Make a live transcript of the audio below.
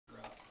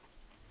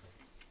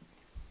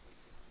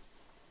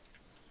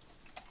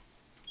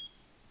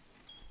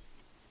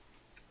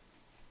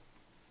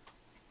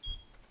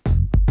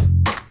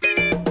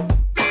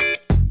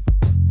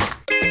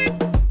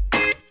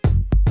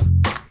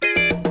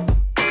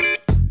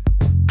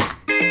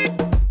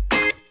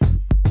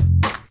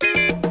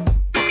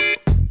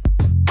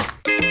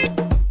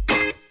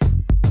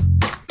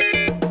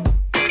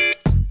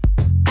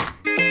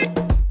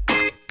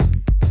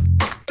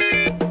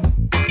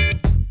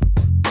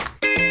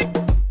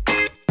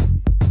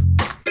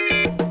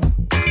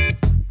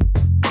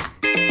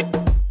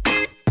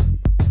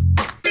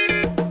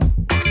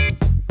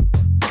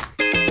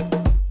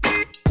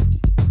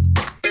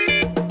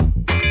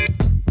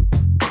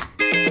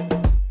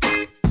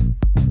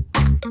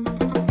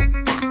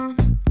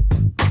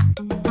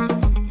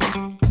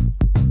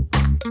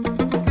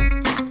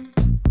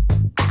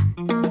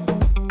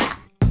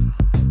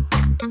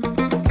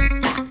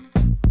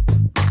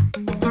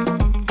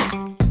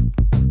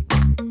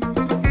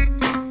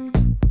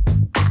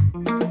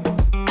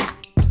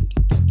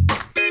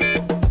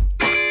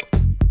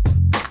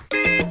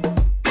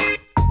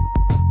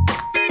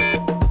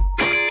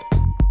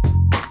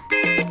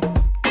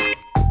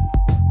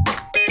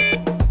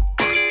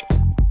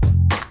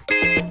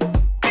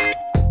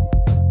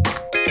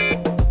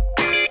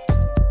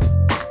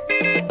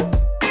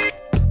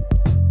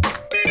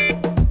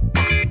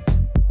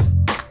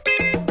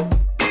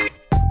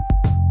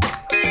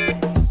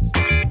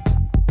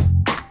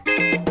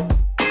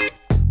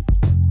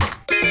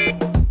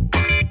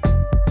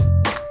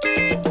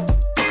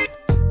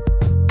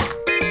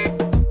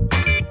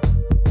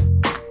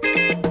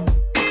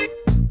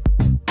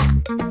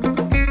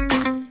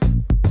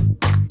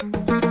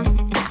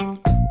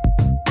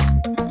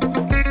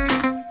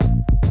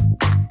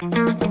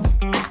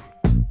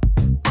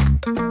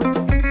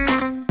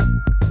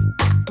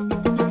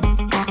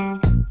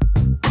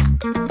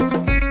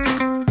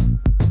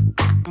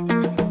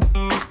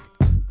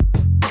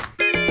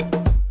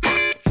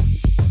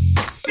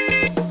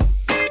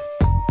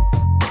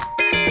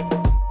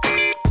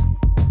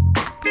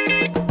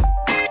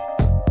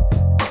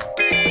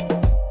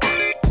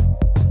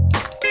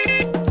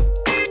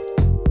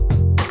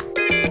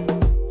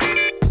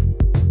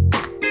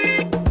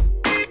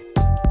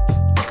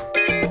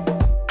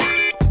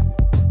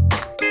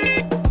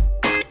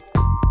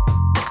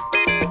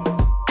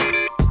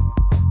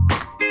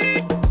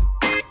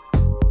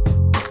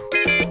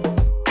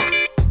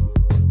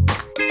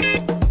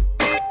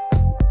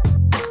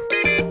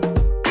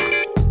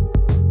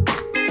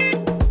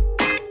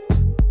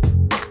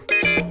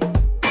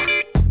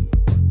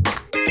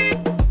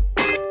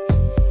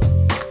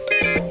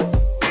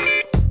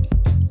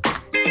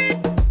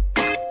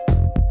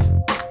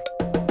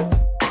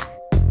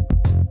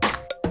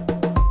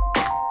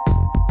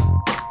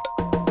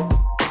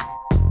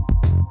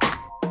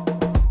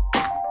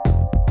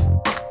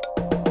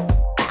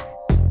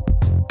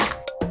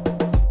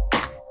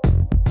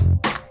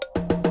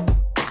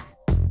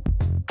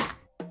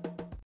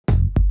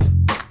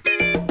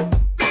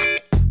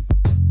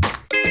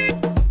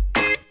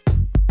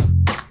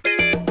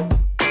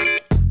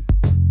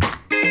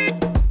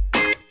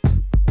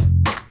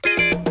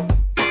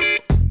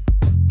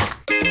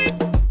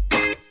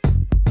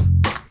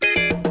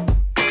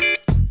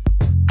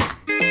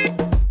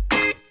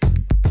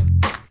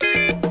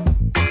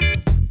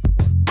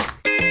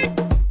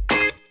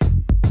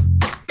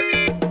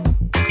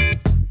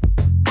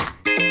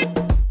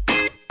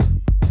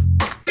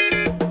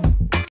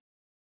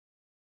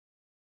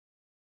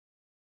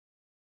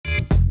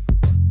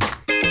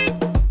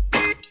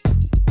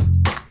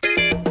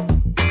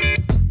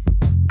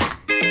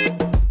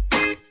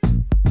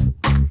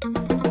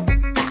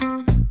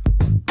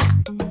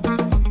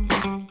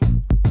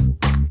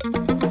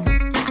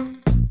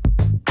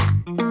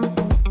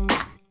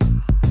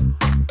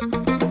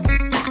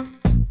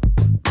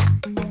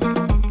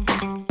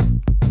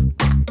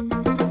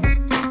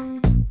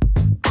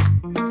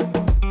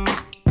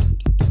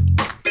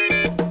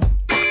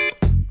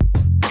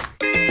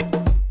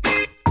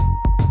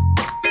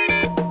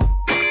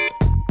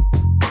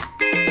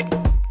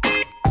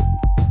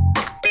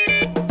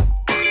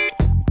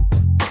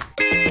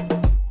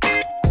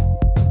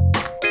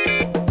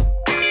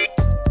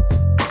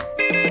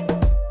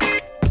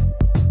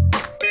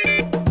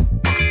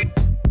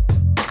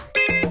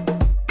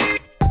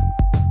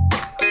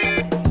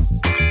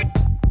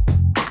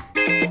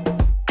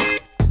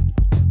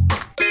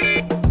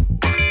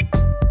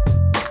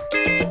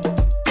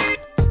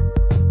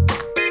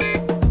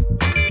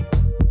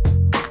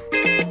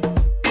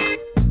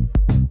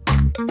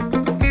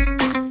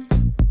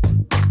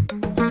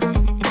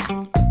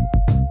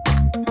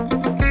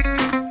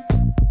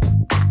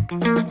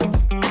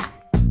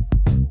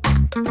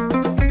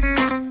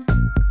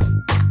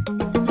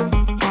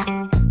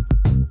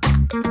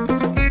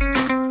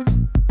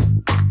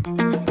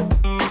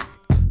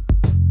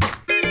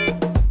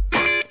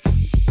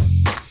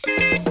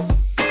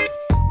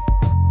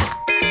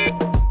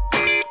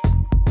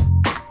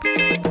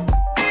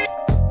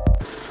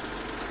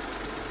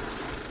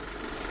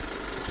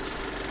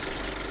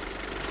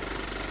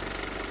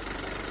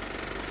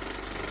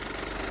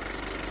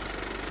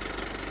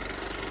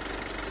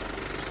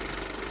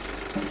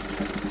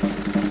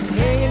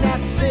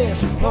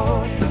fish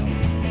report.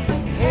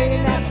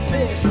 Hanging at the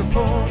fish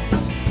report.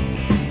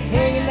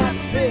 Hanging at the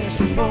fish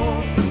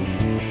report.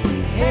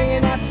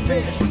 Hanging at the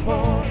fish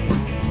report.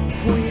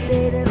 For your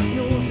latest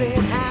news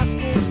and high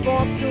school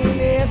sports, tune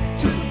in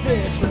to the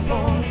fish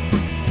report.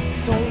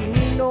 Don't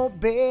need no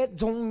bed,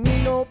 don't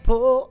need no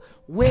pull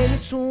when you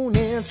tune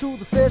in to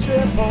the fish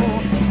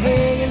report.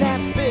 Hanging at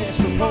the fish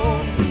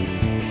report.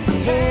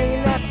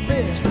 Hanging at the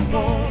fish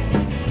report.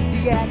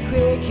 You got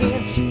Craig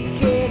and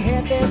TK and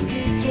Heather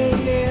D.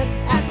 Tune in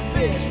at the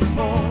fish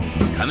report.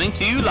 Coming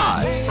to you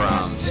live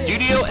from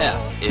Studio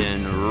F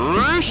in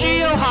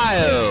Russia,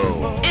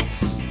 Ohio.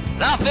 It's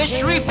the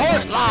Fish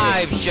Report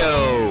Live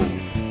Show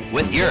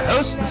with your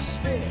hosts,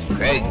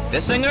 Craig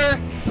Fissinger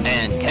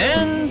and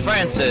Ken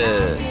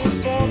Francis.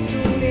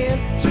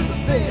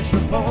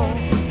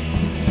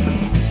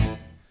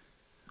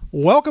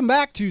 Welcome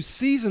back to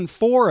Season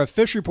 4 of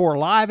Fish Report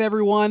Live,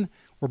 everyone.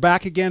 We're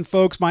back again,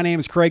 folks. My name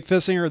is Craig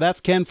Fissinger.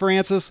 That's Ken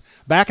Francis.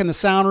 Back in the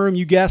sound room,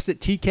 you guessed it,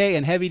 TK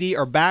and Heavy D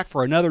are back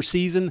for another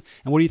season.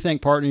 And what do you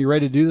think, partner? You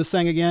ready to do this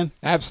thing again?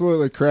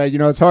 Absolutely, Craig. You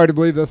know, it's hard to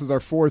believe this is our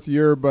 4th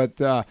year, but,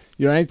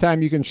 you know,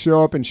 anytime you can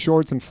show up in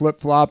shorts and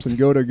flip-flops and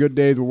go to good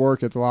days of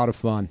work, it's a lot of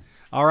fun.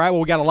 All right, well,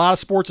 we got a lot of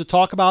sports to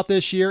talk about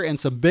this year and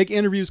some big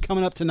interviews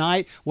coming up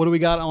tonight. What do we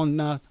got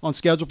on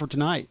schedule for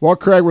tonight? Well,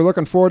 Craig, we're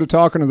looking forward to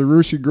talking to the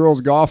Russia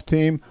girls golf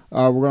team.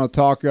 We're going to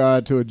talk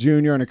to a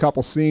junior and a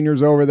couple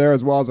seniors over there,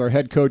 as well as our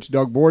head coach,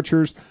 Doug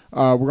Borchers.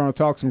 We're going to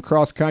talk some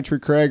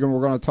cross-country, Craig, and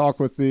we're going to talk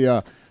with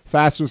the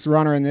fastest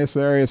runner in this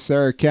area,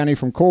 Sarah Kanney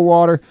from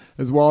Coldwater,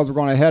 as well as we're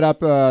going to head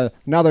up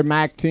another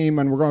MAC team,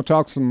 and we're going to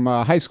talk some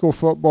high school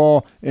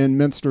football and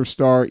Minster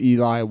star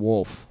Eli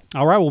Wolf.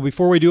 All right, well,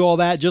 before we do all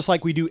that, just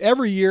like we do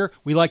every year,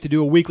 we like to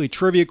do a weekly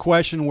trivia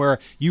question where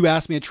you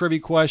ask me a trivia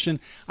question.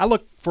 I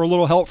look for a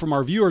little help from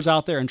our viewers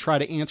out there and try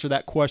to answer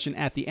that question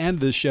at the end of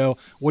the show.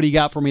 What do you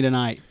got for me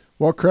tonight?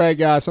 Well,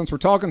 Craig, since we're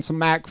talking some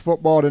MAC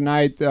football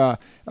tonight,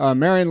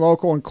 Marion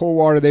Local and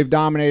Coldwater, they've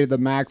dominated the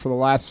MAC for the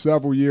last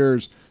several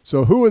years.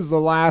 So who is the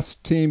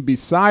last team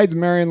besides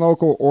Marion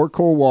Local or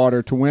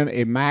Coldwater to win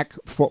a MAC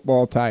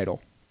football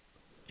title?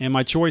 And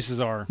my choices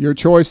are? Your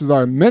choices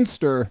are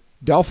Minster,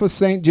 Delphus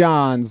St.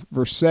 John's,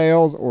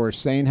 Versailles, or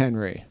St.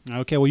 Henry.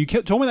 Okay, well, you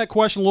told me that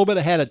question a little bit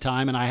ahead of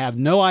time, and I have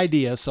no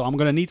idea, so I'm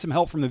going to need some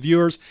help from the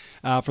viewers.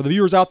 For the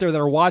viewers out there that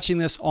are watching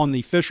this on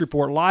the Fish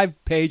Report Live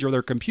page or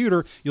their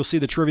computer, you'll see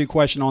the trivia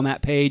question on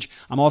that page.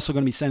 I'm also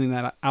going to be sending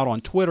that out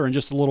on Twitter in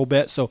just a little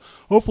bit, so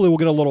hopefully we'll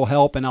get a little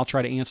help, and I'll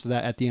try to answer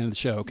that at the end of the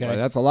show, okay? Boy,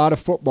 that's a lot of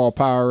football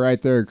power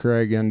right there,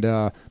 Craig. And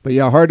but,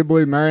 yeah, hard to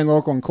believe Marion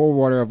Local and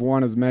Coldwater have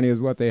won as many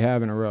as what they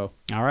have in a row.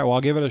 All right, well,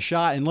 I'll give it a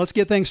shot, and let's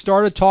get things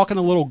started talking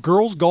a little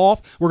girls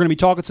golf. We're going to be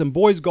talking some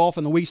boys golf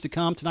in the weeks to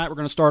come. Tonight we're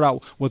going to start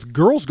out with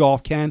girls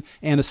golf, Ken,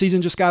 and the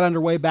season just got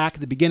underway back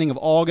at the beginning of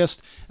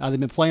August. They've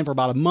been playing for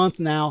about a month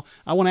now.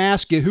 I want to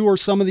ask you, who are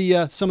some of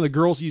the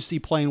girls you see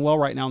playing well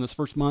right now in this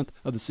first month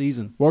of the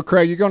season? Well,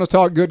 Craig, you're going to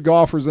talk good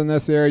golfers in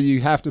this area.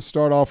 You have to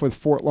start off with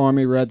Fort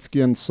Laramie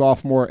Redskins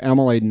sophomore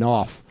Emily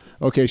Knopf.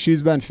 Okay,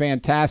 she's been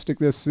fantastic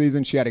this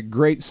season. She had a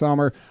great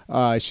summer.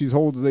 She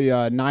holds the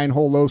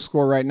 9-hole low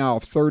score right now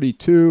of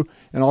 32,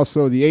 and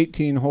also the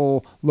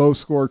 18-hole low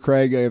score,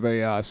 Craig, of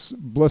a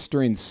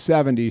blistering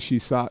 70 she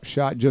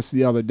shot just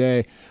the other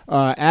day.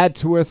 Add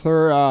to with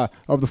her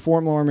of the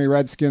Fort Laramie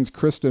Redskins,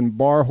 Kristen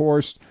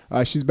Barhorst.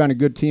 She's been a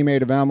good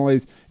teammate of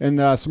Emily's. And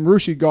some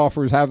Russia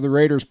golfers have the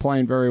Raiders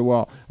playing very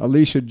well.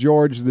 Alicia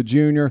George, the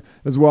junior,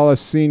 as well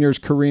as seniors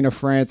Karina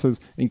Francis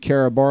and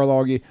Kara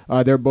Barlogi.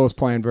 They're both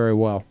playing very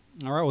well.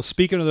 All right, well,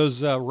 speaking of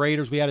those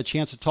Raiders, we had a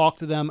chance to talk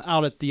to them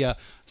out at the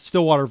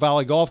Stillwater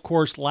Valley Golf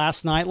Course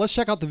last night. Let's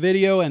check out the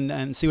video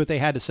and see what they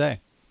had to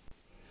say.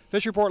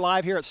 Fish Report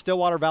Live here at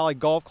Stillwater Valley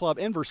Golf Club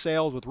in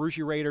Versailles with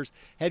Russia Raiders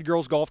head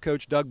girls golf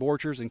coach Doug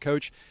Borchers. And,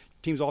 Coach,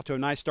 team's off to a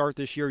nice start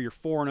this year. You're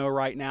 4-0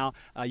 right now.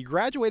 You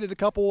graduated a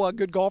couple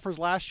good golfers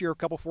last year, a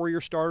couple 4-year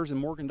starters in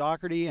Morgan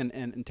Doherty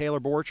and Taylor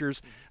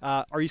Borchers.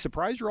 Are you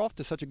surprised you're off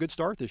to such a good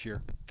start this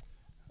year?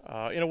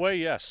 In a way,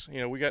 yes.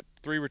 You know, we got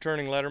 3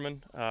 returning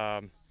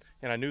lettermen.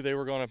 And I knew they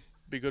were going to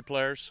be good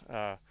players.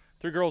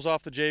 3 girls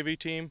off the JV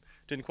team,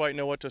 didn't quite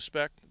know what to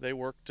expect. They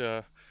worked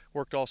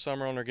all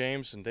summer on their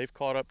games, and they've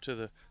caught up to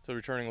the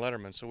returning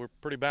lettermen. So we're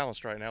pretty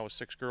balanced right now with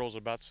 6 girls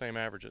about the same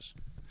averages.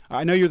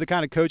 I know you're the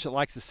kind of coach that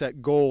likes to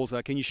set goals.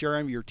 Can you share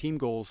any of your team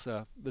goals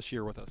this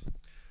year with us?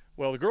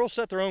 Well, the girls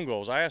set their own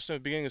goals. I asked them at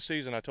the beginning of the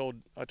season. I told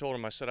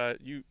them, I said,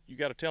 you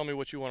got to tell me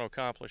what you want to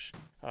accomplish.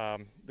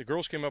 The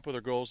girls came up with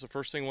their goals. The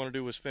first thing they want to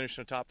do was finish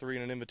in the top 3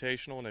 in an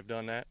invitational, and they've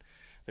done that.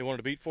 They wanted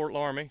to beat Fort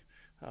Laramie.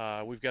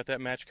 We've got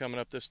that match coming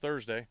up this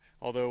Thursday,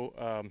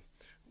 although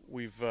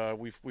we've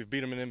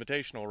beat them in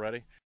invitational already.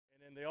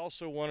 And then they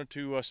also wanted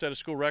to set a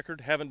school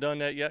record. Haven't done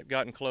that yet,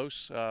 gotten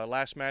close.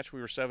 Last match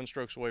we were 7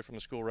 strokes away from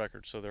the school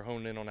record, so they're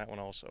honed in on that one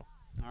also.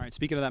 All right,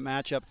 speaking of that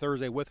matchup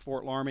Thursday with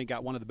Fort Laramie,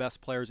 got one of the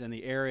best players in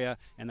the area,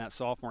 and that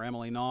sophomore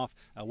Emily Knopf.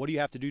 What do you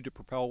have to do to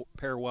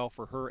prepare well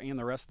for her and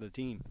the rest of the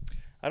team?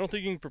 I don't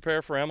think you can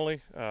prepare for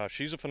Emily.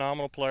 She's a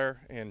phenomenal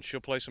player, and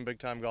she'll play some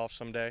big-time golf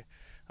someday.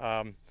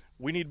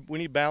 we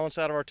need balance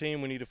out of our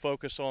team. We need to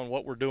focus on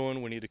what we're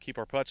doing. We need to keep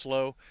our putts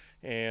low.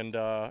 And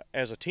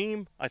as a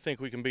team, I think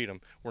we can beat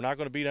them. We're not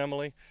going to beat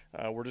Emily.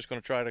 We're just going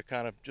to try to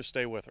kind of just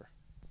stay with her.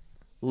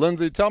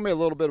 Lindsay, tell me a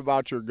little bit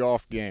about your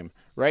golf game.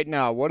 Right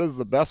now, what is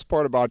the best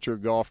part about your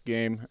golf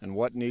game and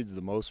what needs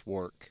the most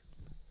work?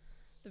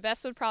 The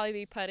best would probably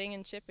be putting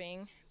and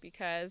chipping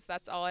because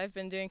that's all I've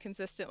been doing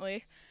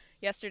consistently.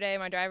 Yesterday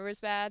my driver was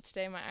bad,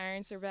 today my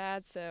irons are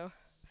bad, so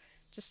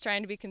just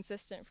trying to be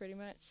consistent pretty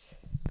much.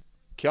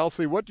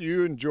 Kelsey, what do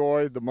you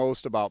enjoy the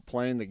most about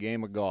playing the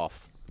game of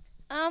golf?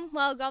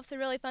 Well, golf's a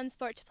really fun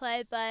sport to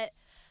play, but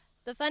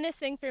the funnest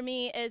thing for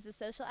me is the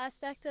social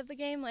aspect of the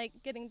game, like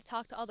getting to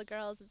talk to all the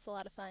girls. It's a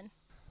lot of fun.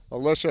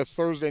 Alicia,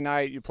 Thursday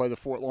night you play the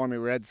Fort Laramie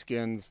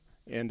Redskins,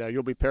 and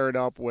you'll be paired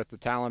up with the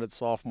talented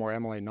sophomore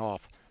Emily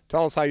Knopf.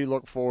 Tell us how you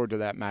look forward to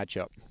that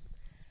matchup.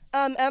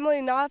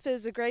 Emily Knopf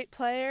is a great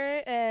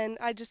player, and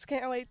I just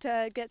can't wait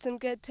to get some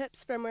good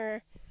tips from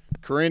her.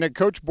 Karina,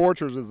 Coach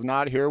Borchers is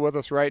not here with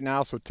us right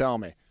now, so tell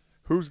me,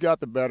 who's got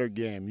the better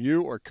game,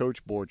 you or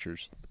Coach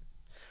Borchers?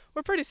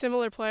 We're pretty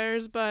similar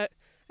players, but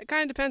it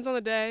kind of depends on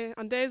the day.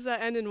 On days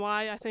that end in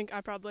Y, I think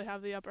I probably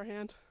have the upper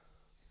hand.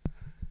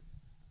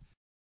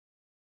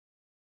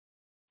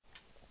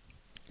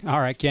 All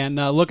right, Ken.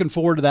 Looking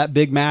forward to that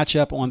big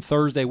matchup on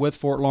Thursday with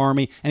Fort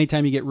Laramie.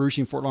 Anytime you get Roushie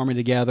and Fort Laramie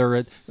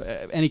together,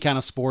 any kind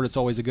of sport, it's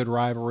always a good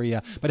rivalry.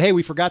 But, hey,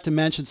 we forgot to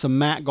mention some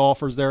MAC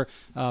golfers there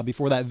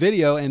before that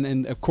video,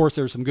 and of course,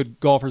 there's some good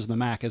golfers in the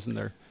MAC, isn't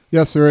there?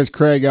 Yes, there is,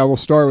 Craig. We'll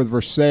start with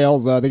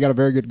Versailles. They got a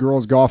very good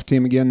girls golf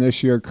team again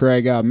this year,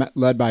 Craig,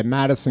 led by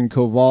Madison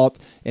Kovalt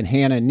and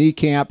Hannah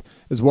Niekamp,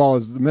 as well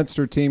as the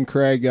Minster team,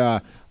 Craig.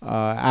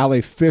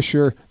 Allie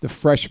Fisher, the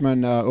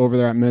freshman over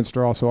there at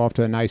Minster, also off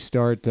to a nice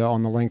start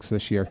on the links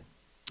this year.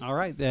 All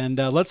right, and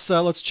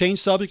let's change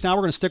subject now.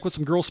 We're going to stick with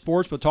some girls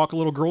sports, but talk a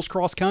little girls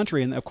cross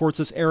country. And of course,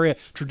 this area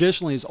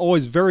traditionally is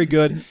always very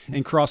good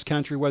in cross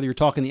country, whether you're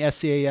talking the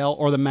SCAL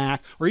or the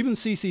MAC or even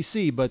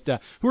CCC. But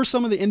who are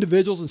some of the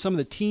individuals and some of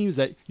the teams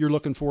that you're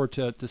looking forward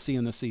to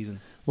seeing this season?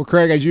 Well,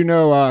 Craig, as you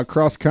know,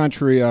 cross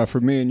country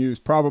for me and you is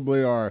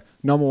probably our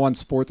number one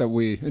sport that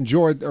we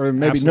enjoy, or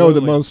maybe know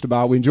the most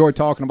about. We enjoy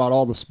talking about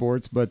all the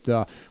sports, but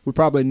we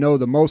probably know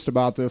the most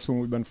about this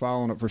when we've been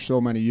following it for so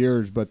many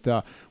years. But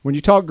when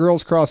you talk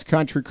girls cross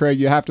country, Craig,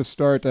 you have to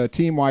start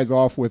team-wise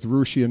off with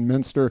Roushie and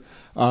Minster.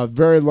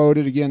 Very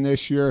loaded again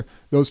this year.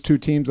 Those two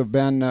teams have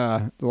been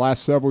the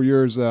last several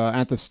years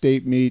at the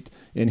state meet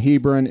in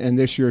Hebron, and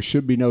this year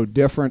should be no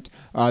different.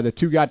 The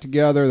two got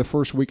together the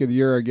first week of the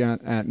year again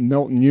at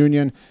Milton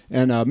Union,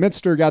 and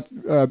Minster got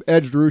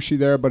edged Roushie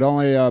there, but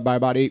only by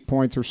about 8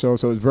 points or so,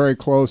 so it was very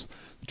close.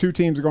 The two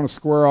teams are going to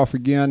square off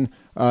again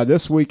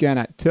this weekend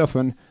at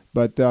Tiffin.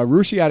 But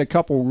Roushie had a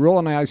couple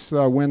real nice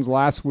wins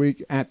last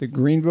week at the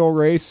Greenville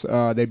race.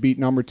 They beat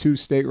number 2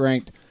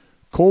 state-ranked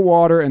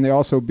Coldwater, and they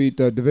also beat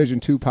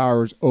Division II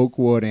powers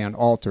Oakwood and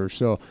Alter.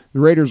 So the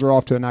Raiders are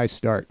off to a nice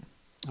start.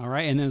 All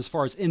right, and then as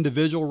far as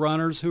individual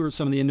runners, who are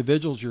some of the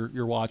individuals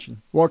you're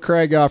watching? Well,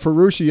 Craig, for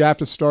Roushie, you have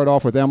to start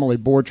off with Emily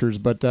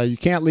Borchers, but you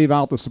can't leave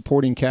out the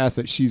supporting cast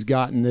that she's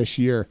gotten this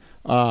year.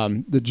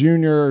 The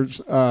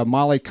juniors,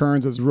 Molly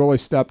Kearns has really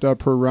stepped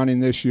up her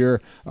running this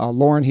year.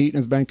 Lauren Heaton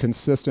has been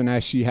consistent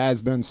as she has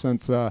been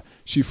since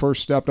she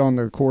first stepped on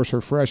the course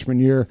her freshman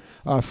year.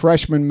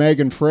 Freshman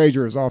Megan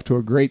Frazier is off to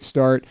a great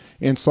start,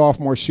 and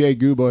sophomore Shea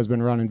Gubo has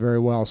been running very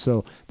well.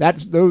 So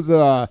those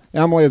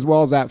Emily, as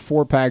well as that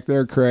 4-pack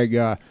there, Craig,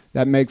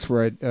 that makes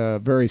for a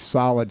very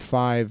solid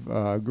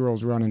 5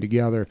 girls running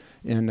together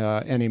in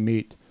any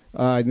meet.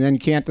 And then you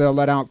can't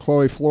let out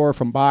Chloe Flora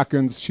from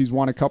Botkins. She's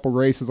won a couple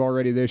races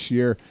already this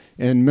year.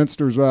 And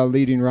Minster's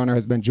leading runner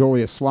has been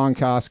Julia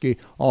Slonkowski,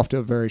 off to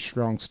a very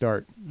strong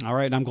start. All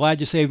right, and I'm glad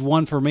you saved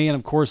one for me. And,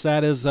 of course,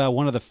 that is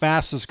one of the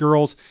fastest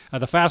girls,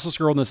 the fastest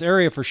girl in this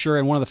area for sure,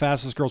 and one of the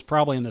fastest girls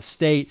probably in the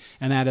state,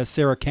 and that is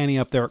Sarah Kanney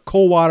up there at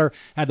Coldwater.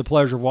 Had the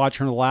pleasure of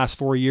watching her the last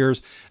 4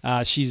 years.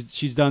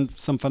 She's done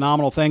some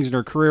phenomenal things in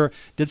her career.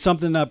 Did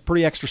something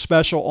pretty extra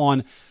special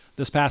on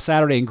this past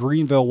Saturday in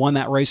Greenville, won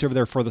that race over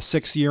there for the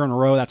 6th year in a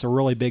row. That's a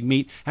really big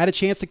meet. Had a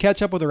chance to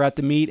catch up with her at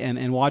the meet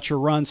and watch her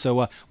run. So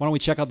why don't we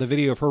check out the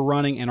video of her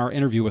running and our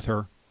interview with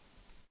her.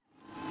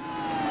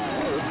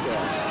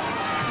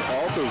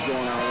 Alter's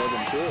going out with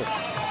him too.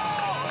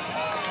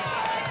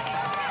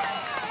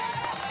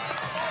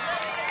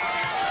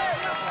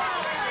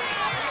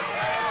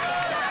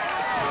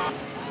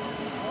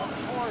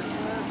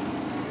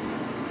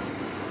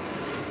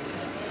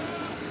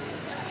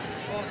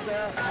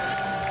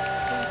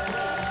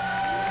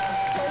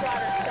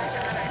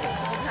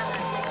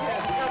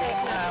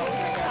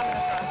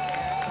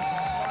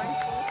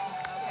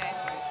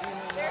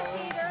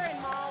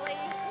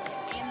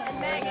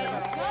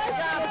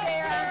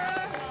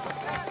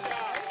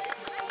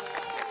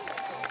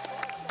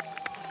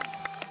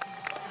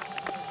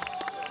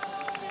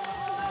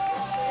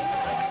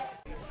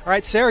 All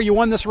right, Sarah, you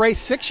won this race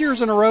 6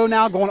 years in a row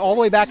now, going all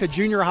the way back to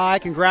junior high.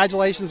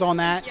 Congratulations on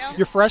that. Yep.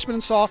 Your freshman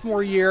and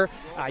sophomore year,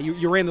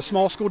 you ran the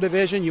small school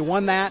division. You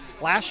won that.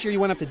 Last year you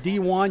went up to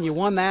D1. You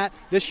won that.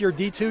 This year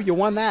D2. You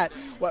won that.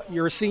 Well,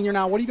 you're a senior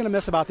now. What are you going to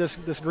miss about this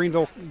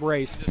Greenville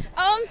race?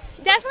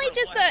 Definitely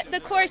just the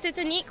course. It's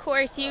a neat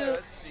course. You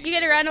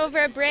get to run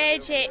over a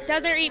bridge. It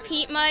doesn't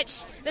repeat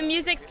much. The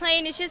music's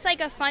playing. It's just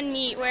like a fun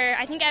meet where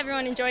I think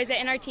everyone enjoys it,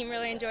 and our team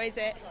really enjoys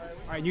it.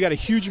 All right, you got a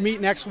huge meet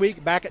next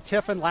week back at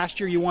Tiffin. Last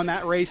year you won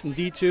that race in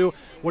D2.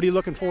 What are you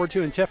looking forward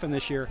to in Tiffin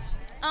this year?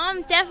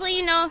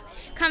 Definitely,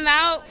 come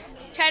out,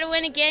 try to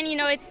win again.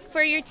 It's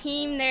for your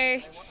team.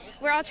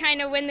 We're all trying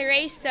to win the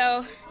race,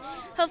 so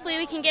hopefully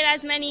we can get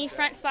as many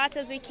front spots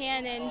as we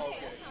can and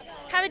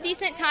have a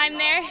decent time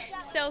there.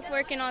 Still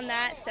working on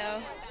that,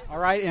 so. All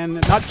right, and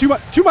not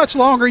too much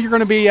longer. You're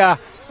going to be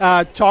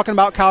talking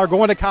about college,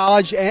 going to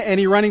college.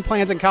 Any running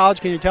plans in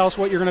college? Can you tell us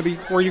where you're going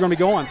to be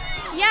going?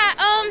 Yeah,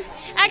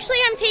 actually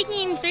I'm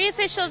taking 3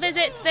 official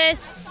visits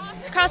this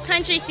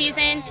cross-country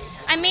season.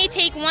 I may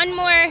take one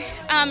more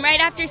right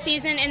after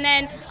season, and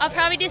then I'll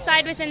probably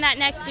decide within that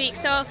next week.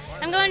 So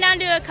I'm going down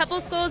to a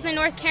couple schools in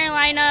North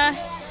Carolina.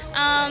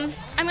 I'm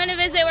going to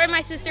visit where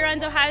my sister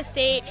runs Ohio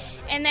State,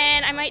 and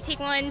then I might take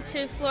one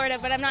to Florida,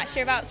 but I'm not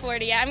sure about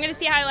Florida yet. I'm going to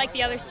see how I like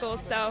the other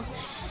schools. So.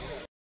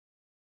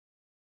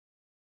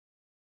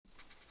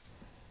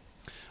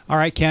 All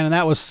right, Ken, and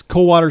that was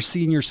Coldwater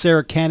senior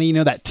Sarah Kanney.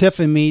 That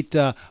Tiffin meet,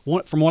 from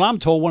what I'm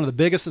told, one of the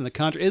biggest in the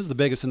country, is the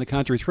biggest in the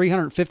country.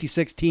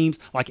 356 teams,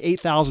 like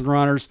 8,000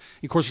 runners.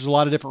 Of course, there's a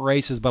lot of different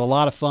races, but a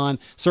lot of fun.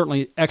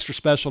 Certainly extra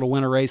special to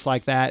win a race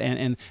like that.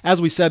 And as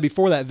we said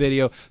before that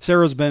video,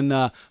 Sarah's been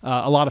a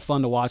lot of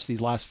fun to watch these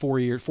last 4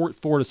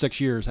 to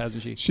 6 years,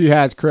 hasn't she? She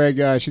has,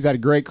 Craig. She's had a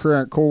great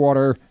career at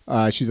Coldwater.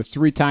 She's a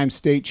 3-time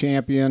state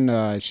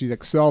champion. She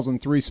excels in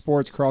 3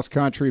 sports: cross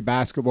country,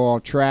 basketball,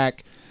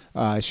 track.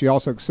 She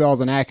also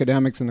excels in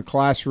academics in the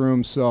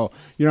classroom. So,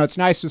 it's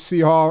nice to see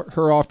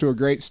her off to a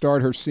great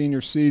start her senior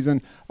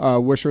season.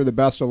 Wish her the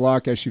best of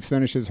luck as she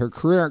finishes her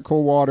career at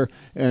Coldwater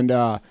and,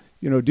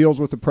 deals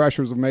with the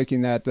pressures of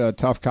making that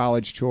tough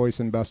college choice,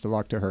 and best of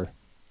luck to her.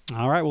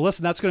 All right. Well,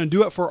 listen, that's going to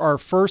do it for our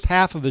first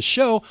half of the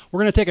show.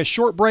 We're going to take a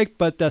short break,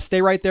 but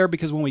stay right there,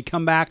 because when we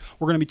come back,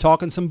 we're going to be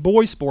talking some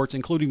boys sports,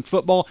 including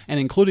football and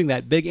including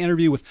that big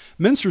interview with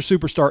Minster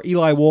superstar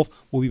Eli Wolf.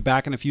 We'll be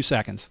back in a few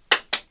seconds.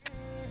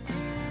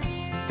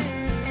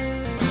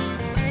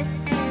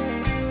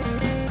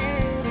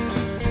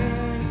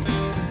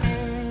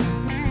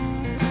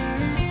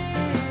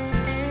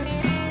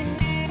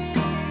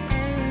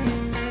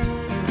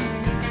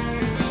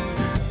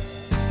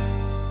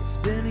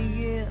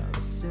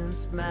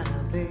 My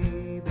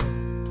baby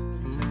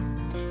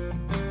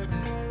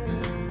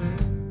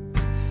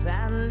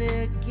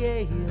finally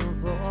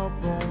gave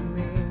up on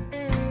me.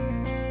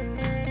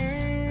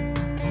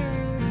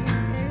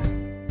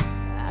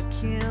 I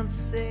can't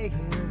say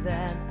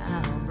that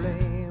I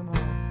blame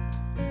her.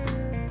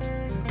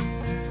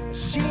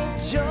 She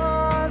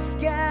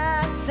just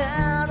got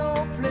tired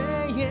of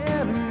playing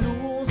a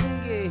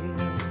losing game.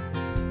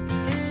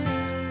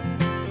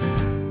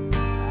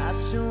 I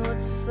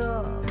should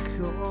suck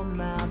on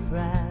my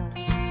pride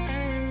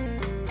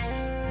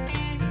and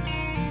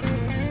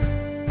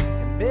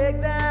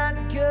beg that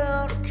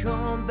girl to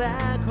come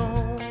back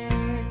home.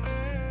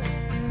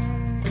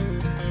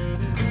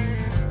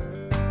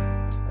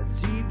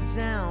 Deep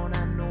down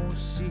I know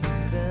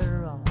she's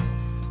better off,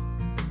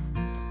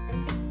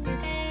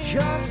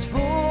 'cause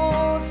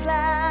fools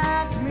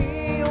like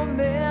me are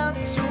meant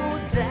to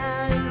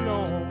die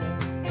alone.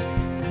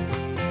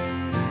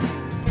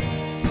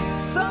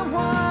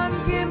 Someone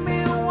give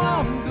me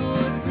one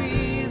good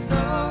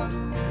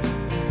reason,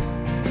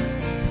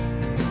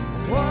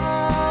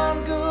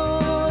 one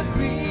good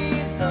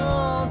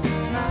reason to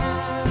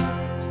smile.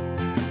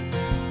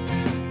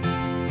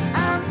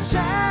 I'm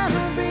trying to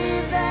be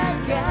that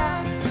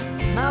guy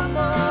my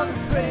mother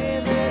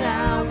prayed that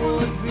I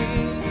would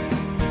be.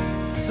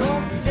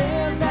 Some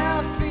days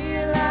I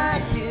feel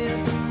like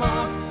hit the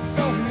mark,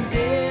 some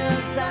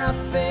days I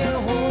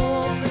fail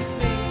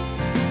hopelessly.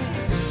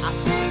 I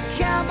think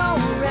I'm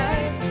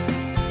alright,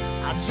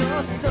 I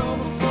just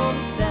stumble from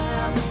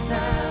time to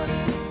time.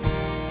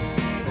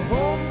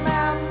 Oh,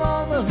 my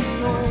mother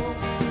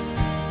knows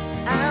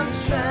I'm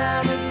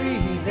trying to be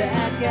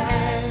that guy.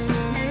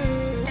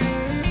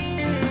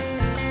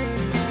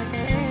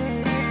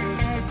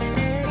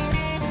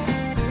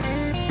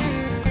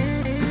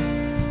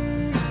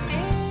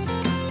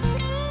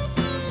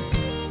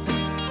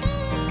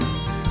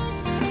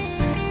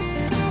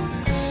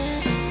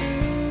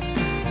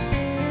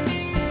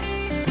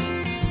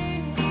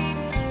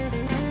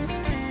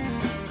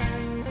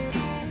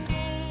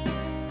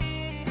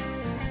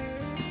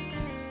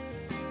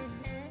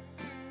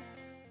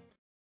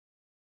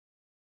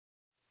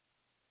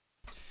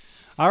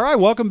 All right,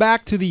 welcome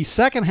back to the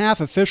second half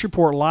of Fish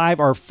Report Live,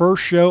 our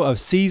first show of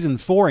Season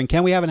 4. And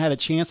Ken, we haven't had a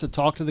chance to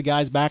talk to the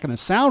guys back in the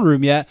sound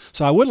room yet,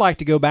 so I would like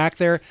to go back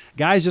there.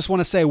 Guys, just want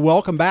to say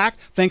welcome back.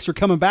 Thanks for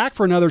coming back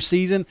for another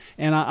season.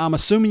 And I'm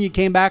assuming you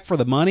came back for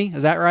the money.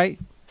 Is that right?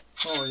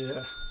 Oh,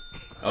 yeah.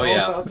 Oh,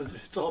 yeah.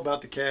 It's all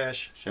about the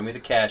cash. Show me the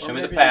cash. Or Show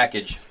me the maybe-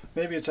 package.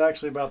 Maybe it's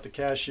actually about the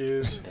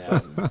cashews.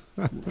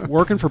 Yeah.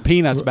 Working for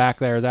peanuts back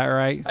there. Is that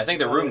right? I think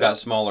the room got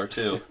smaller,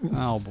 too.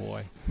 Oh,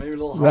 boy. Maybe a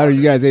little That or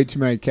you guys ate too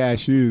many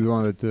cashews,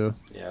 one of the two.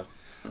 Yeah.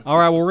 All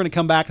right, well, we're going to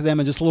come back to them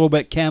in just a little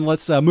bit. Ken,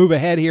 let's move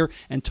ahead here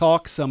and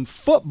talk some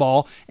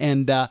football.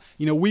 And,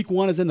 week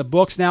 1 is in the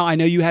books now. I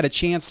know you had a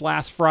chance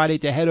last Friday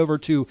to head over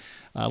to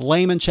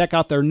Lehman, check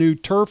out their new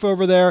turf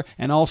over there,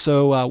 and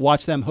also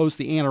watch them host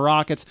the Anna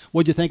Rockets.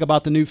 What'd you think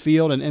about the new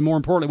field? And more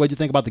importantly, what'd you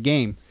think about the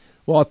game?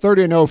 Well,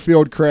 30-0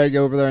 field, Craig,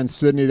 over there in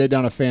Sydney, they've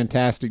done a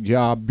fantastic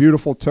job.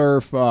 Beautiful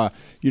turf,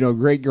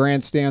 great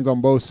grandstands on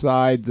both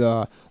sides,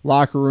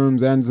 locker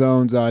rooms, end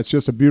zones. It's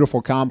just a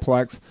beautiful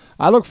complex.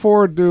 I look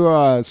forward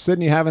to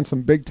Sydney having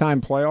some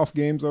big-time playoff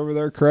games over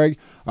there, Craig.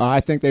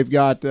 I think they've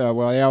got, they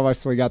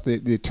obviously got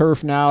the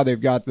turf now. They've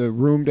got the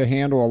room to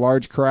handle a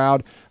large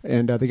crowd,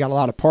 and they got a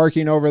lot of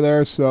parking over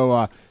there.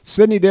 So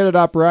Sydney did it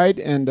up right,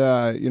 and,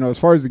 as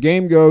far as the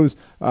game goes,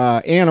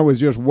 Anna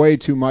was just way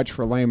too much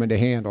for Lehman to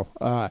handle.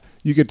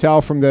 You could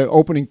tell from the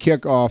opening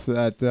kickoff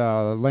that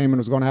Lehman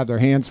was going to have their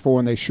hands full,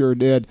 and they sure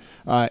did.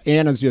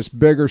 Anna's just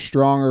bigger,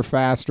 stronger,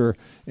 faster,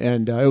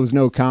 and it was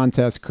no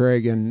contest,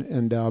 Craig.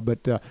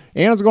 But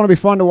Anna's going to be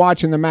fun to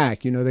watch in the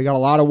MAC. They got a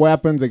lot of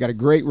weapons. They got a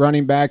great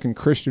running back in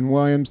Christian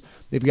Williams.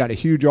 They've got a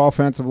huge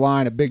offensive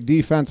line, a big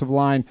defensive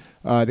line.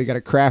 They got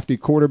a crafty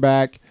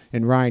quarterback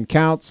in Ryan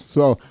Counts.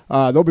 So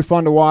they'll be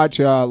fun to watch.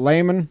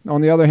 Lehman, on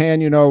the other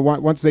hand,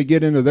 once they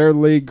get into their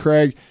league,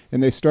 Craig,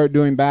 and they start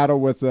doing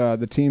battle with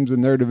the teams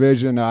in their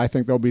division, I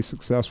think they'll be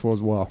successful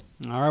as well.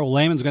 All right, well,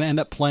 Lehman's going to end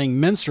up playing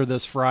Minster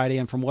this Friday,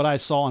 and from what I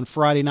saw on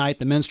Friday night,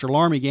 the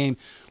Minster-Larmy game,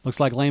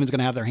 looks like Lehman's going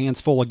to have their hands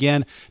full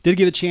again. Did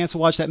get a chance to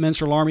watch that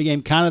Minster-Larmy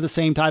game, kind of the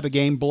same type of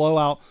game,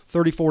 blowout,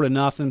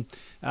 34-0.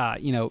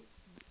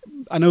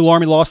 I know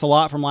Larmy lost a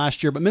lot from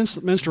last year, but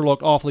Minster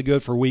looked awfully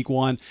good for week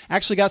 1.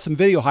 Actually got some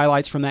video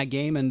highlights from that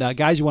game, and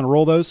guys, you want to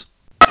roll those?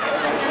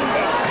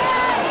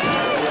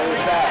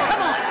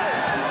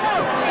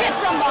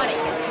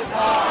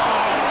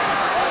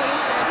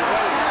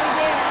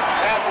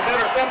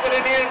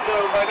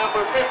 By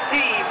number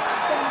 15,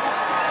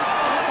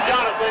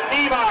 Jonathan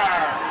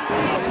Niemeyer.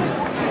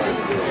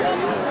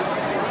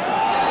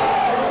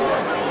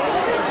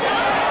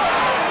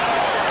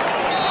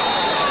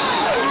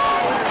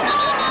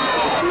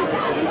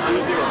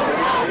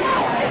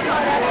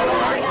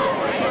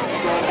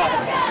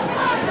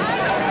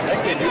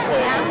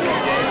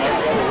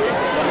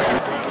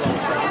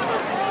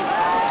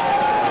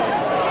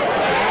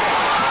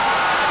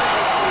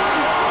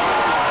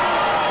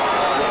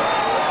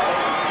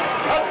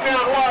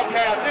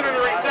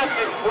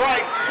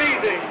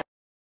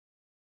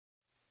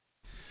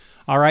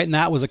 All right, and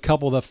that was a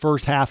couple of the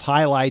first half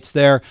highlights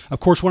there. Of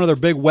course, one of their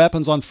big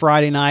weapons on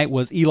Friday night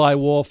was Eli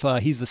Wolf.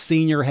 He's the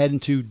senior heading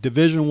to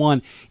Division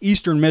I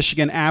Eastern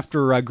Michigan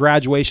after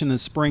graduation in the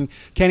spring.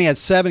 Kenny had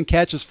 7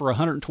 catches for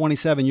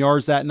 127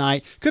 yards that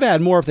night. Could have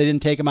had more if they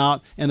didn't take him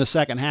out in the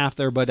second half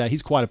there, but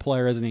he's quite a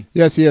player, isn't he?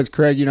 Yes, he is,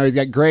 Craig. He's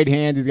got great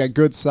hands. He's got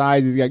good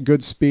size. He's got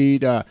good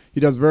speed.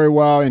 He does very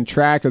well in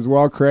track as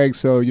well, Craig.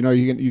 So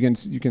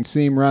you can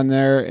see him run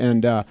there,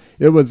 and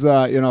it was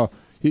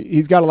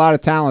He's got a lot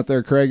of talent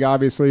there, Craig.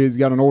 Obviously, he's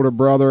got an older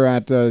brother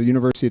at the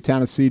University of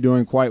Tennessee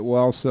doing quite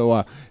well.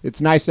 So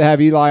it's nice to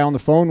have Eli on the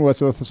phone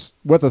with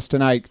us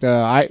tonight.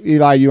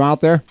 Eli, you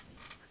out there?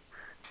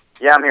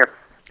 Yeah, I'm here.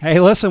 Hey,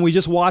 listen, we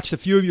just watched a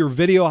few of your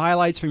video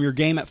highlights from your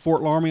game at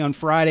Fort Laramie on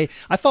Friday.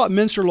 I thought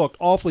Minster looked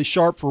awfully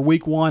sharp for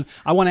week 1.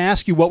 I want to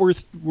ask you, what were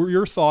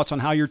your thoughts on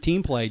how your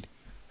team played?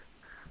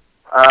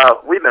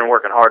 We've been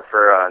working hard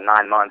for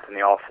 9 months in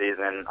the off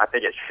season. I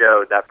think it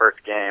showed that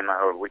first game.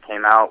 We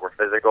came out, we're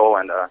physical,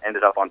 and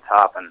ended up on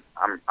top, and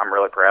I'm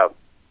really proud.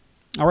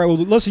 All right, well,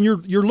 listen,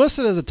 you're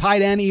listed as a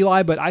tight end,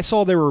 Eli, but I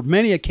saw there were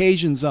many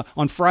occasions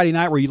on Friday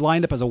night where you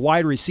lined up as a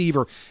wide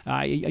receiver.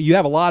 You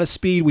have a lot of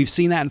speed. We've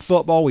seen that in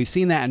football. We've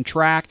seen that in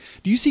track.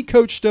 Do you see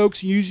Coach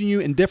Stokes using you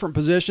in different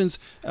positions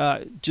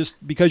just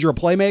because you're a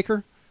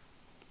playmaker?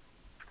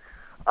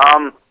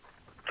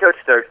 Coach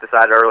Stokes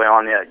decided early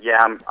on,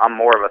 I'm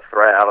more of a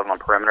threat out of my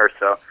perimeter,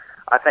 so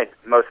I think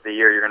most of the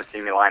year you're going to see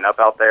me line up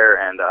out there,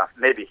 and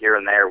maybe here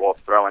and there we'll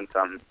throw in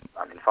some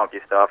funky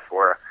stuff,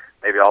 or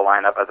maybe I'll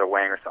line up as a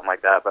wing or something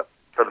like that, but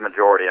for the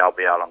majority I'll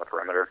be out on the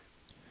perimeter.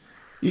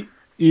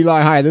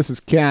 Eli, hi, this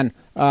is Ken.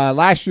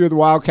 Last year the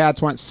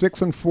Wildcats went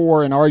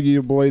 6-4 in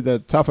arguably the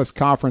toughest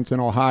conference in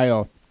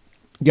Ohio.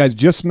 You guys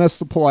just missed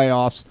the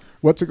playoffs.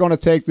 What's it going to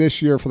take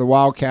this year for the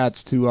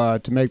Wildcats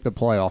to make the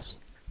playoffs?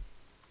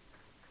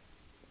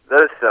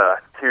 Those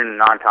 2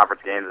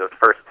 non-conference games, those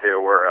first 2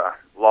 were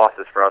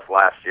losses for us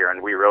last year,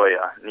 and we really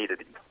needed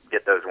to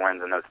get those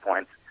wins and those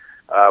points.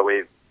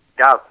 We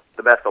got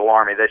the best of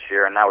Laramie this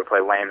year, and now we play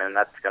Lehman, and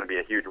that's going to be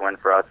a huge win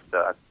for us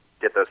to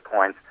get those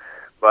points.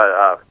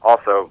 But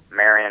also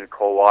Marion,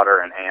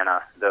 Coldwater, and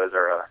Anna. Those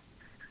are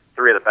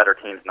three of the better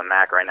teams in the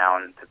MAC right now.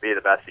 And to be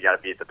the best, you got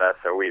to beat the best.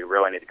 So we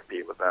really need to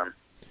compete with them.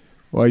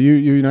 Well,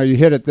 you know, you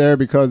hit it there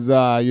because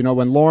you know,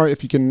 when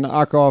if you can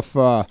knock off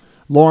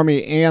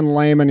Lormy and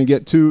Lehman and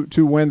get two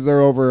wins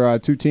there over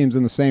two teams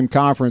in the same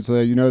conference,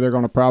 you know, they're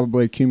going to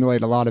probably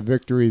accumulate a lot of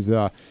victories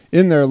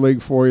in their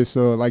league for you.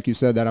 So, like you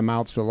said, that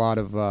amounts to a lot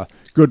of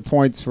good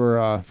points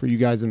for you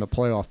guys in the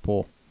playoff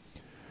pool.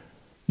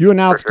 You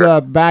announced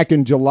back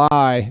in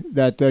July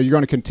that you're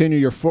going to continue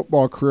your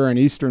football career in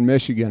Eastern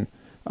Michigan.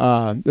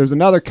 There's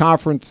another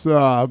conference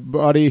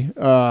buddy,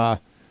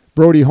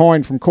 Brody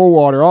Hoyne from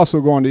Coldwater,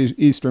 also going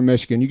to Eastern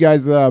Michigan. You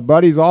guys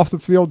buddies off the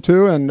field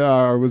too, and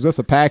or was this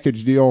a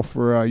package deal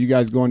for you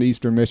guys going to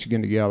Eastern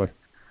Michigan together?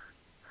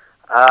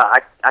 I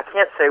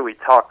can't say we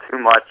talked too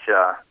much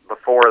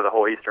before the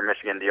whole Eastern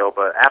Michigan deal,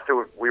 but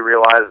after we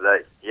realized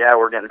that, yeah,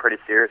 we're getting pretty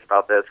serious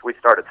about this, we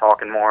started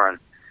talking more, and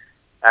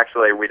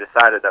actually we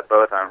decided that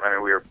both, I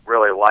mean, we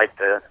really liked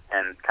it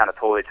and kind of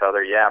told each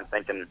other, yeah, I'm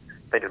thinking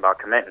about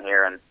committing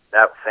here, and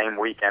that same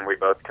weekend we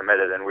both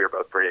committed, and we were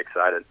both pretty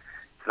excited.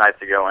 It's nice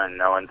to go in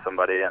knowing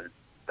somebody and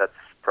that's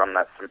from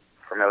that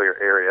familiar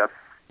area.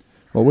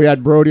 Well, we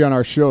had Brody on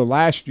our show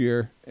last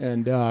year,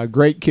 and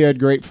great kid,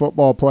 great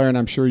football player, and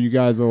I'm sure you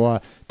guys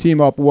will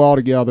team up well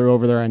together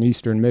over there in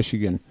Eastern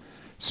Michigan.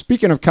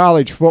 Speaking of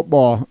college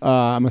football,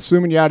 I'm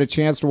assuming you had a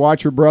chance to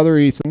watch your brother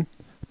Ethan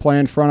play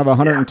in front of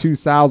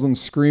 102,000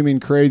 screaming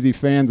crazy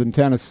fans in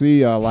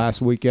Tennessee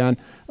last weekend.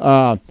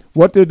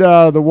 What did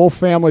the Wolf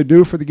family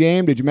do for the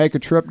game? Did you make a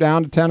trip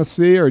down to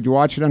Tennessee, or did you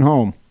watch it at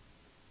home?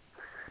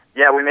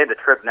 Yeah, we made the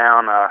trip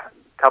down. A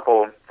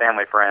couple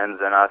family friends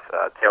and us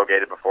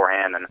tailgated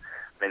beforehand, and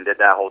I mean, did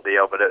that whole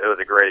deal. But it was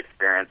a great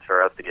experience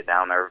for us to get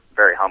down there.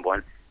 Very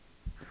humbling.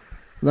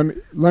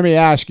 Let me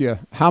ask you,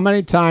 how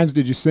many times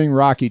did you sing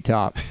Rocky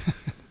Top?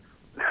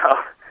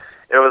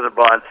 It was a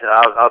bunch.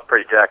 I was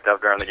pretty jacked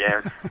up during the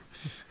game.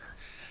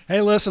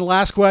 Hey, listen,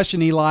 last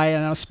question, Eli.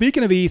 And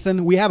speaking of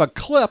Ethan, we have a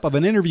clip of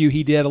an interview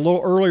he did a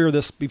little earlier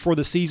before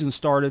the season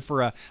started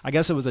for I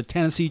guess it was a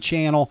Tennessee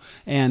channel.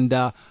 And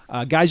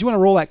guys, you want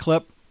to roll that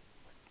clip?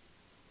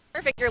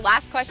 Perfect. Your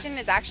last question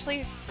is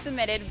actually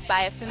submitted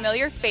by a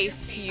familiar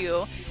face to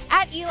you.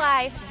 At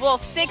Eli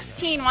Wolf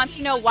 16 wants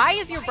to know, why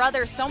is your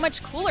brother so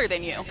much cooler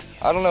than you?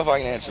 I don't know if I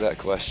can answer that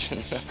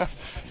question.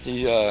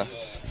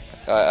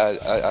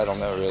 I don't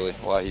know really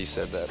why he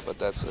said that, but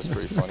that's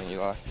pretty funny,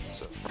 Eli.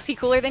 So. Is he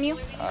cooler than you?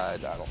 I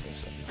don't think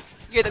so.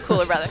 You're the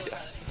cooler brother. Yeah.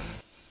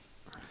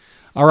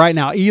 All right,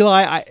 now,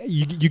 Eli,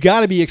 you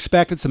got to be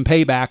expecting some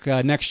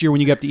payback next year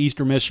when you get up to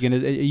Eastern Michigan. Are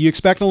you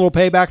expecting a little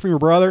payback from your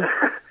brother?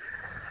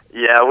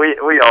 Yeah,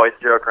 we always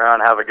joke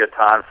around and have a good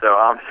time, so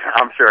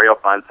I'm sure he'll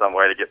find some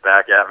way to get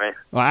back at me.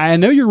 Well, I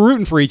know you're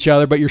rooting for each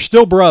other, but you're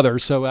still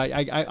brothers, so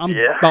I'm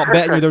yeah. about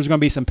betting you there's going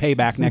to be some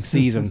payback next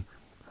season.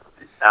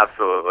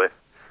 Absolutely.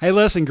 Hey,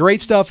 listen,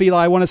 great stuff,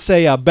 Eli. I want to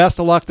say best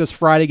of luck this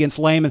Friday against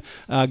Lehman.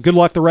 Good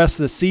luck the rest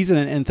of the season,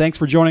 and thanks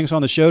for joining us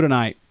on the show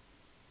tonight.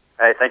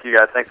 Hey, thank you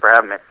guys. Thanks for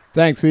having me.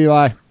 Thanks,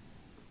 Eli.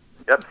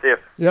 Yep, see you.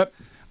 Yep.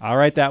 All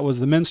right, that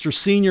was the Minster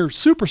senior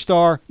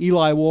superstar,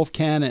 Eli Wolf,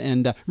 Ken.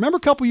 And remember a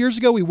couple years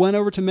ago we went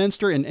over to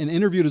Minster and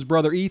interviewed his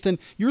brother Ethan.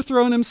 You were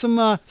throwing him some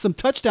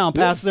touchdown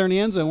passes there in the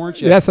end zone, weren't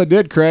you? Yes, I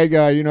did, Craig.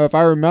 You know, if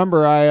I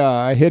remember,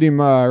 I hit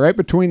him right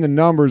between the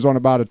numbers on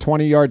about a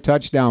 20-yard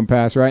touchdown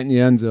pass right in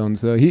the end zone.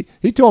 So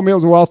he told me it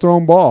was a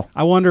well-thrown ball.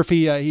 I wonder if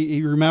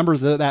he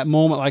remembers that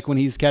moment, like when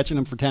he's catching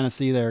him for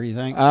Tennessee there, you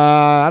think?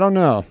 I don't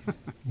know.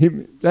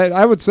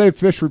 I would say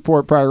Fish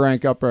Report probably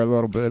rank up there a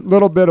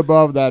little bit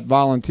above that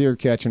volunteer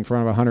catch in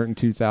front of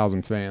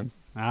 102,000 fans.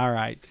 All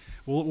right.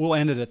 We'll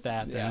end it at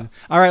that then.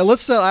 All right,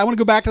 let's. I want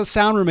to go back to the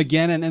sound room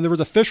again, and there was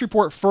a Fish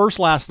Report first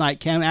last night.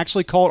 Ken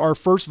actually called our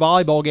first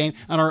volleyball game,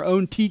 and our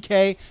own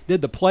TK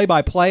did the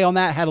play-by-play on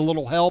that, had a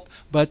little help.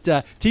 But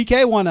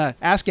TK, want to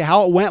ask you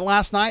how it went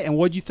last night, and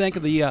what did you think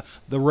of the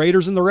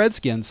Raiders and the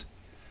Redskins?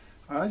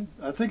 I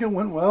think it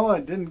went well. I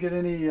didn't get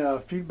any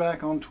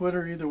feedback on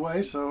Twitter either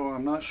way, so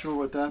I'm not sure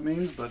what that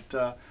means.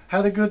 But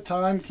had a good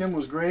time. Kim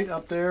was great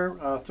up there,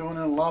 throwing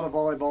in a lot of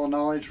volleyball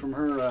knowledge from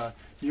her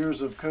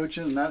years of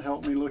coaching, and that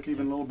helped me look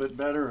even a little bit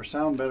better, or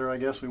sound better, I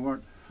guess. We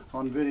weren't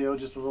on video,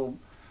 just a little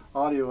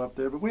audio up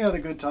there. But we had a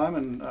good time,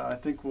 and I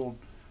think we'll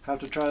have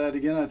to try that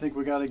again. I think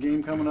we got a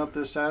game coming up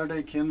this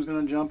Saturday. Kim's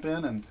going to jump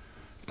in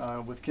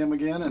and with Kim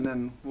again, and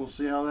then we'll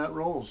see how that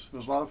rolls. It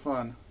was a lot of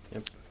fun.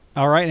 Yep.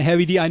 All right, and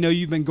Heavy D, I know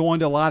you've been going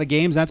to a lot of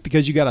games. That's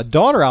because you got a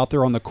daughter out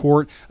there on the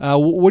court.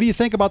 What do you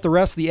think about the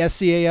rest of the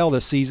SCAL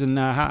this season?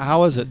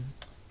 How is it?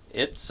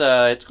 It's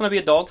going to be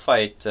a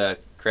dogfight,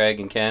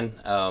 Craig and Ken.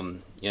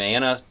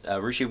 Anna,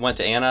 Rushi went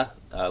to Anna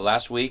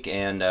last week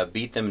and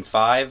beat them in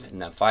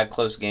 5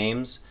 close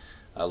games.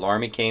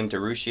 Larmy came to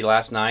Rushi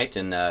last night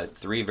in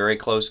 3 very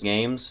close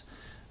games.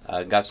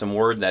 Got some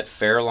word that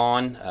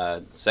Fairlawn,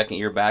 second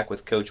year back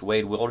with Coach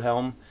Wade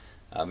Wildhelm,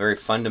 very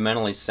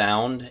fundamentally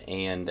sound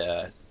and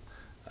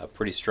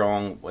pretty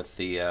strong with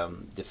the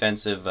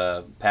defensive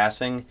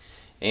passing.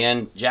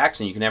 And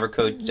Jackson, you can never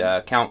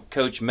count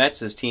Coach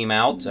Metz's team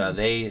out.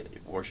 They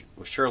will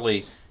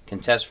surely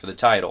contest for the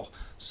title.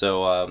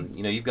 So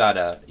you've got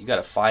a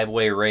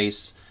 5-way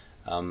race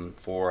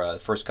for the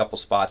first couple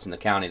spots in the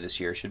county this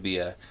year. Should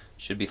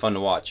be fun to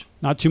watch.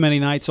 Not too many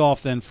nights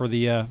off then for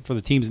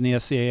the teams in the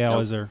SCAL,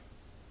 Nope. is there?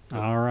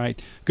 Nope. All right,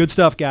 good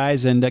stuff,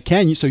 guys. And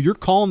Ken, so you're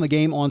calling the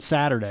game on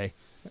Saturday.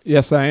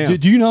 Yes, I am.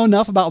 Do you know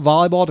enough about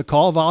volleyball to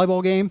call a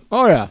volleyball game?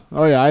 Oh yeah.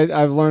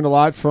 I've learned a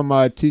lot from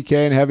TK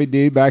and Heavy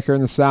D back here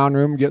in the sound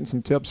room, getting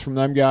some tips from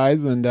them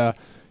guys, and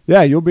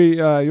yeah, you'll be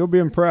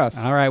impressed.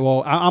 All right.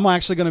 Well, I'm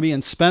actually going to be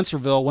in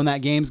Spencerville when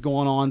that game's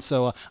going on,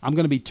 so I'm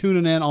going to be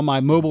tuning in on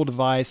my mobile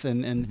device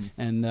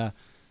and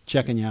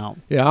checking you out.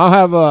 Yeah,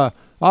 I'll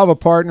have a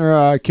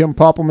partner, Kim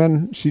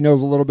Poppelman. She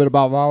knows a little bit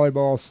about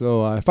volleyball,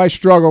 so if I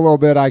struggle a little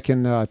bit, I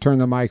can turn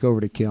the mic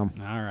over to Kim.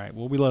 All right,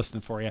 we'll be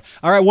listening for you.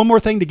 All right, one more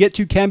thing to get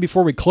to, Ken,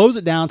 before we close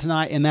it down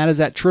tonight, and that is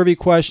that trivia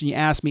question you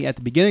asked me at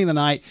the beginning of the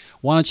night.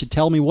 Why don't you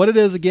tell me what it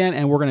is again,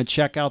 and we're going to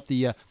check out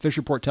the Fish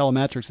Report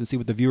telemetrics and see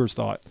what the viewers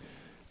thought.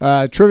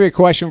 Trivia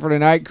question for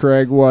tonight,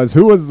 Craig, was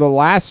who was the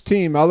last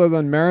team other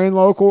than Marion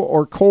Local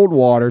or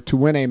Coldwater to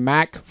win a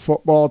MAC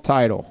football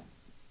title?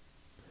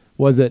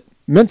 Was it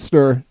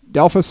Minster,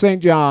 Delphus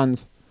St.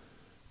 John's,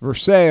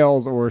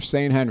 Versailles, or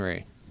St.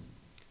 Henry?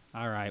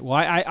 All right. Well,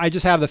 I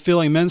just have the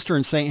feeling Minster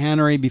and St.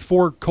 Henry,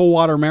 before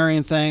Coldwater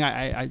Marion thing,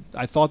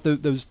 I thought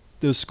those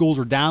schools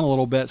were down a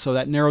little bit, so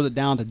that narrowed it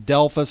down to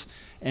Delphus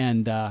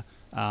and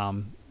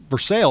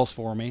Versailles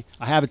for me.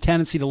 I have a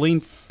tendency to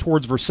lean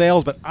towards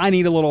Versailles, but I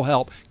need a little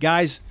help.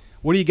 Guys,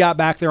 what do you got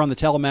back there on the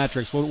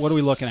telemetrics? What are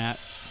we looking at?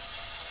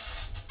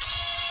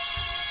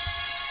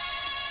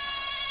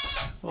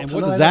 Well, and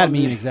what does that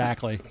mean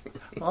exactly?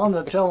 On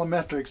the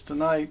telemetrics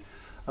tonight,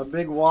 a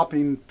big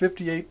whopping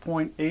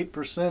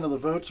 58.8% of the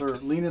votes are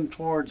leaning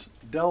towards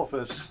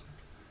Delphus.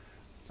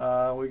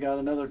 We got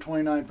another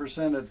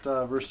 29%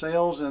 at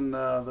Versailles, and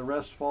the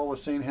rest fall with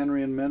St.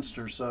 Henry and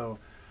Minster. So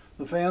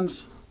the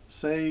fans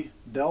say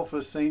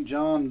Delphus St.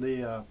 John,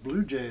 the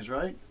Blue Jays,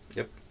 right?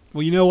 Yep.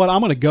 Well, you know what?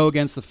 I'm going to go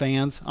against the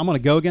fans.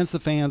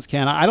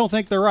 Ken. I don't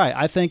think they're right.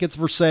 I think it's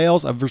Versailles.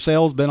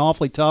 Versailles has been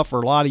awfully tough for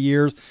a lot of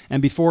years.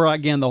 And before,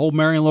 again, the whole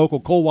Marion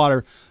Local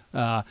Coldwater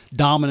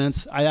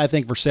dominance, I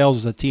think Versailles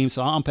is a team,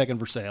 so I'm picking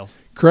Versailles.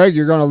 Craig,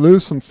 you're going to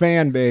lose some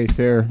fan base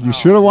here. You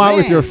should have went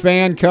with your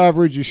fan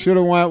coverage. You should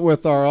have went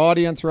with our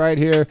audience right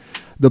here.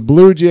 The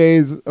Blue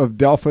Jays of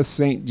Delphus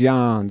St.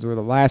 John's were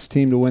the last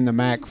team to win the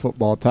MAC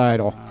football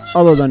title,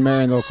 other than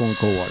Marion Local and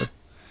Coldwater.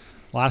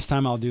 Last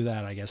time I'll do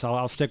that, I guess.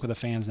 I'll stick with the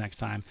fans next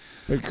time.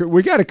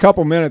 We got a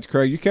couple minutes,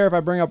 Craig. You care if I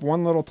bring up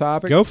one little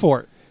topic? Go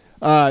for it.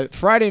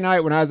 Friday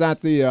night when I was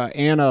at the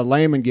Anna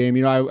Lehman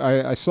game,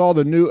 I saw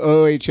the new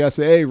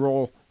OHSAA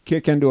rule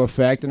kick into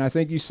effect, and I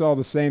think you saw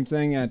the same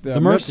thing at the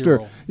Mercy Minster.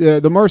 Rule. Yeah,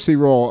 the Mercy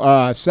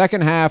Rule.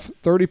 Second half,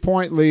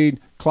 30-point lead,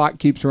 clock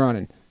keeps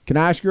running. Can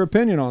I ask your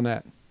opinion on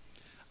that?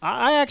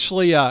 I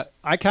actually, I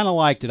kind of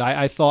liked it.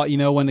 I thought,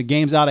 when the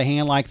game's out of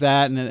hand like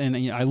that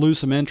and I lose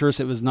some interest,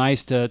 it was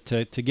nice to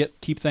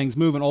keep things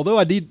moving. Although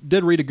I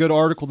did read a good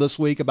article this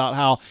week about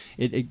how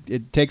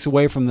it takes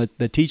away from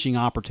the teaching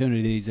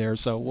opportunities there.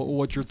 So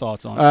what's your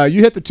thoughts on it?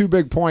 You hit the two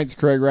big points,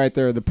 Craig, right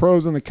there. The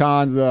pros and the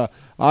cons.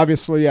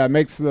 Obviously, it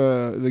makes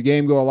the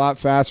game go a lot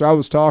faster. I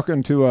was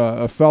talking to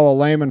a fellow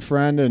layman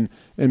friend,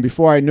 and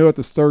before I knew it,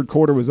 this third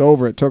quarter was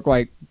over. It took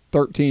like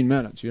 13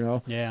 minutes,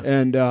 Yeah.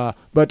 And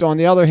but on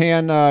the other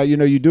hand,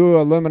 you do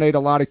eliminate a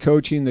lot of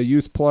coaching. The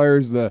youth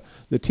players, the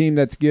team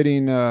that's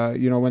getting,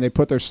 when they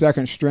put their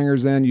second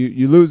stringers in,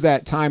 you lose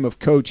that time of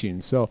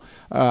coaching. So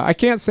I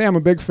can't say I'm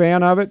a big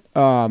fan of it.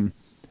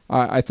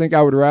 I think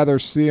I would rather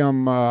see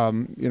them,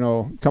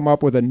 come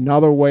up with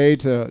another way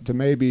to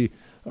maybe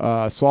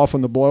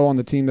soften the blow on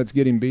the team that's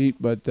getting beat.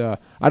 But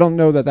I don't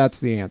know that that's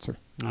the answer.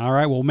 All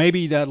right. Well,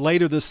 maybe that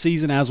later this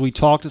season, as we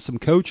talk to some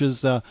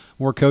coaches,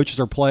 more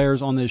coaches or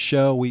players on this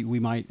show, we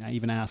might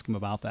even ask them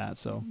about that.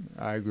 So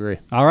I agree.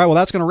 All right. Well,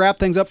 that's going to wrap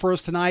things up for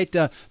us tonight.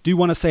 Do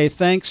want to say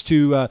thanks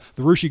to the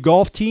Russia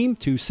golf team,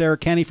 to Sarah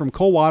Kanney from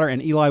Coldwater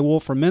and Eli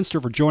Wolf from Minster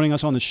for joining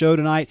us on the show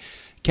tonight.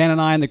 Ken and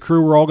I and the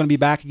crew, we're all going to be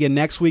back again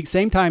next week,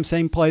 same time,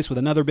 same place, with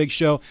another big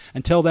show.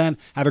 Until then,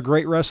 have a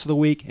great rest of the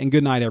week, and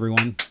good night,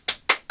 everyone.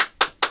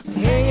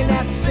 Hanging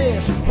at the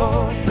fish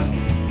report.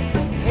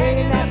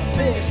 Hanging at the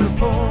fish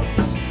report.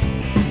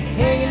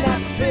 Hanging at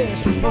the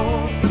fish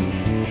report.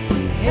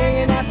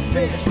 Hanging at the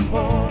fish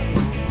report.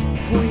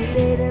 For your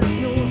latest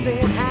news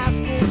in high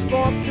school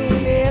sports, tune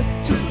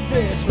in to the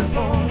fish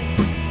report.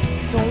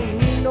 Don't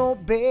need no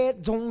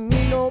bed, don't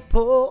need no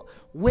pull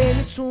when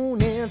you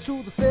tune in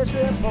to the fish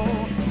report.